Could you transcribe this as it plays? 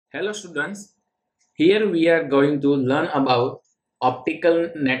Hello students, here we are going to learn about optical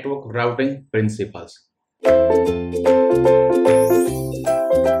network routing principles.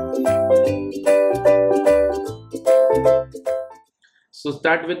 So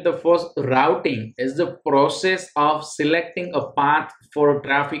start with the first. Routing is the process of selecting a path for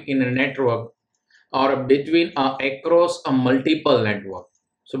traffic in a network or between across a multiple network.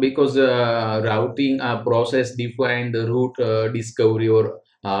 So because routing process define the route discovery or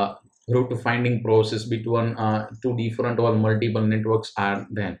route finding process between two different or multiple networks are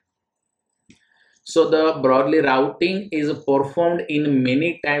then. So the broadly routing is performed in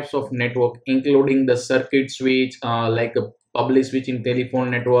many types of network, including the circuit switch, like a public switching telephone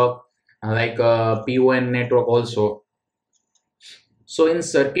network, like a PON network also. So in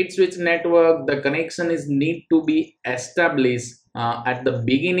circuit switch network, the connection is need to be established at the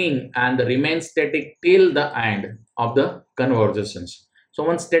beginning and remain static till the end of the conversations. So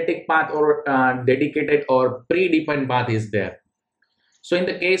one static path or dedicated or predefined path is there. So in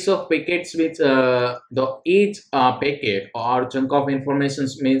the case of packet switch, the each packet or chunk of information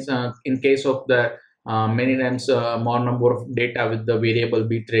means in case of the many times more number of data with the variable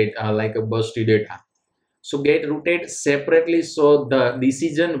bit rate like a bursty data. So get routed separately, so the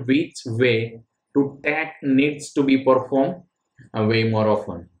decision which way to take needs to be performed way more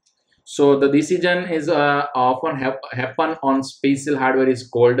often. So the decision is often happen on special hardware is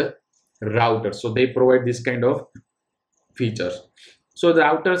called router. So they provide this kind of features. So the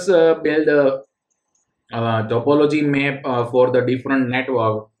routers build a topology map for the different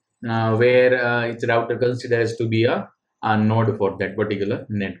network where each router considers to be a node for that particular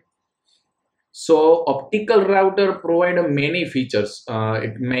network. So optical router provide many features.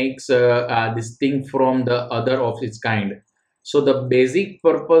 It makes distinct from the other of its kind. So the basic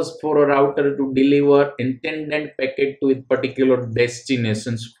purpose for a router to deliver intended packet to its particular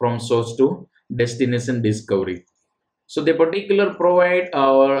destinations from source to destination discovery. So the particular provide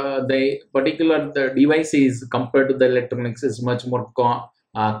or the particular the devices compared to the electronics is much more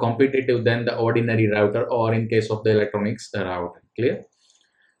competitive than the ordinary router, or in case of the electronics router. Clear?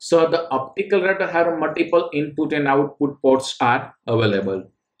 So the optical router have multiple input and output ports are available.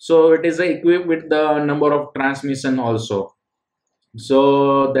 So it is equipped with the number of transmission also.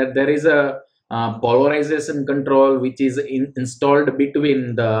 So that there is a polarization control which is installed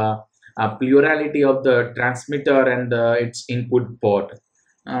between the plurality of the transmitter and its input port.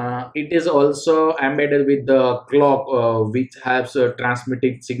 It is also embedded with the clock which has a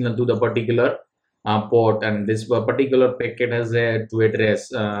transmitted signal to the particular port, and this particular packet has a two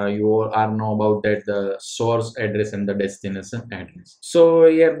address. You are know about that, the source address and the destination address. So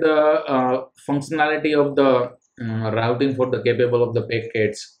here the functionality of the routing for the capable of the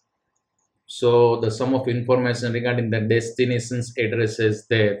packets. So the sum of information regarding the destinations addresses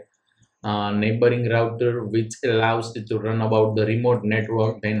there, neighboring router which allows it to run about the remote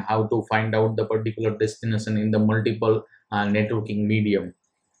network, then how to find out the particular destination in the multiple networking medium.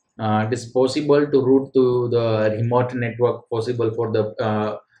 It is possible to route to the remote network, possible for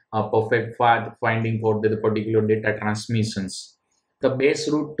the perfect path finding for the particular data transmissions. The base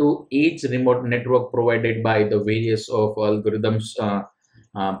route to each remote network provided by the various of algorithms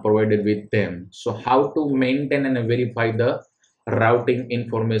provided with them. So how to maintain and verify the routing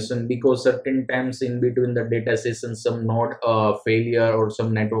information, because certain times in between the data sessions some node failure or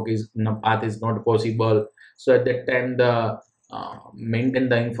some network is path is not possible. So at that time the maintain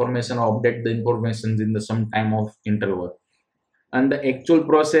the information or update the information in the some time of interval. And the actual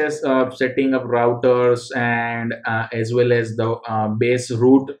process of setting up routers and as well as the base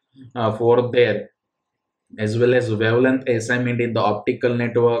route for there, as well as wavelength assignment in the optical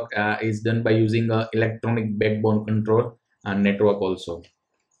network is done by using a electronic backbone control network also.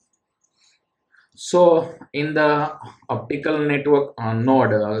 So in the optical network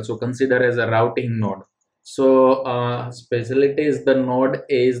node, so consider as a routing node. So specialty is the node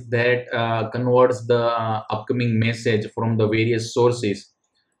is that converts the upcoming message from the various sources.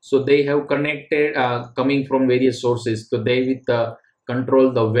 So they have connected coming from various sources. So they with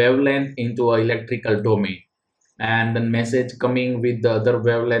control the wavelength into a electrical domain, and the message coming with the other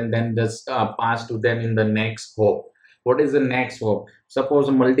wavelength then just pass to them in the next hop. What is the next hop?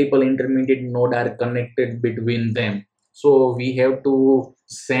 Suppose multiple intermediate node are connected between them, so we have to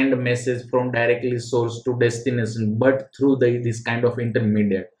send message from directly source to destination but through this kind of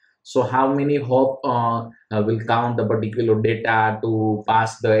intermediate. So how many hop will count the particular data to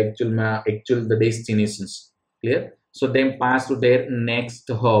pass the actual the destinations? Clear? So then pass to their next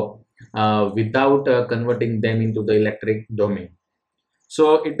hop without converting them into the electric domain.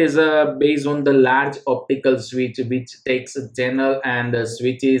 So it is based on the large optical switch which takes a channel and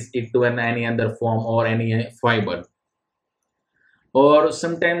switches it to any other form or any fiber. Or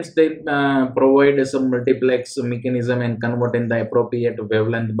sometimes they provide some multiplex mechanism and convert in the appropriate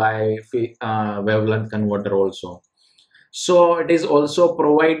wavelength by wavelength converter also. So it is also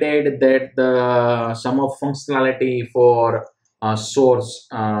provided that the sum of functionality for source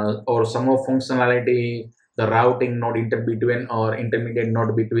or sum of functionality, the routing node between or intermediate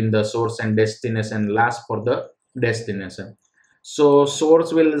node between the source and destination lasts for the destination. So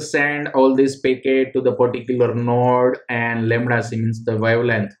source will send all this packet to the particular node, and lambda means the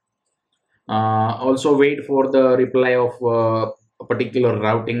wavelength. Also wait for the reply of a particular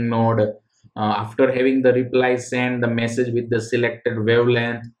routing node. After having the reply, send the message with the selected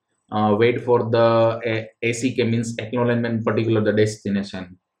wavelength. Wait for the ACK means acknowledgement particular the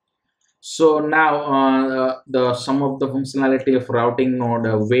destination. So now the some of the functionality of routing node,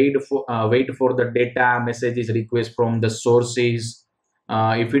 wait for the data messages request from the sources.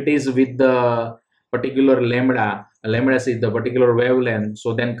 If it is with the particular lambda is the particular wavelength,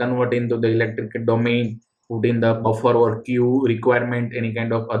 so then convert into the electric domain, put in the buffer or queue requirement, any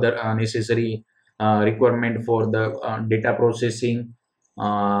kind of other necessary requirement for the data processing.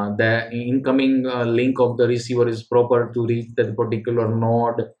 The incoming link of the receiver is proper to reach that particular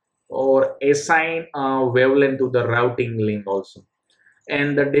node, or assign a wavelength to the routing link also.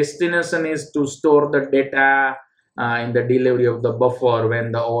 And the destination is to store the data in the delivery of the buffer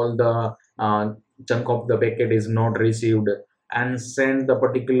when the all the chunk of the packet is not received, and send the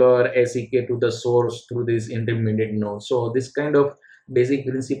particular ACK to the source through this intermediate node. So this kind of basic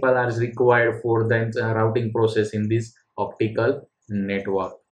principle are required for the routing process in this optical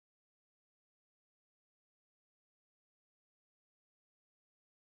network.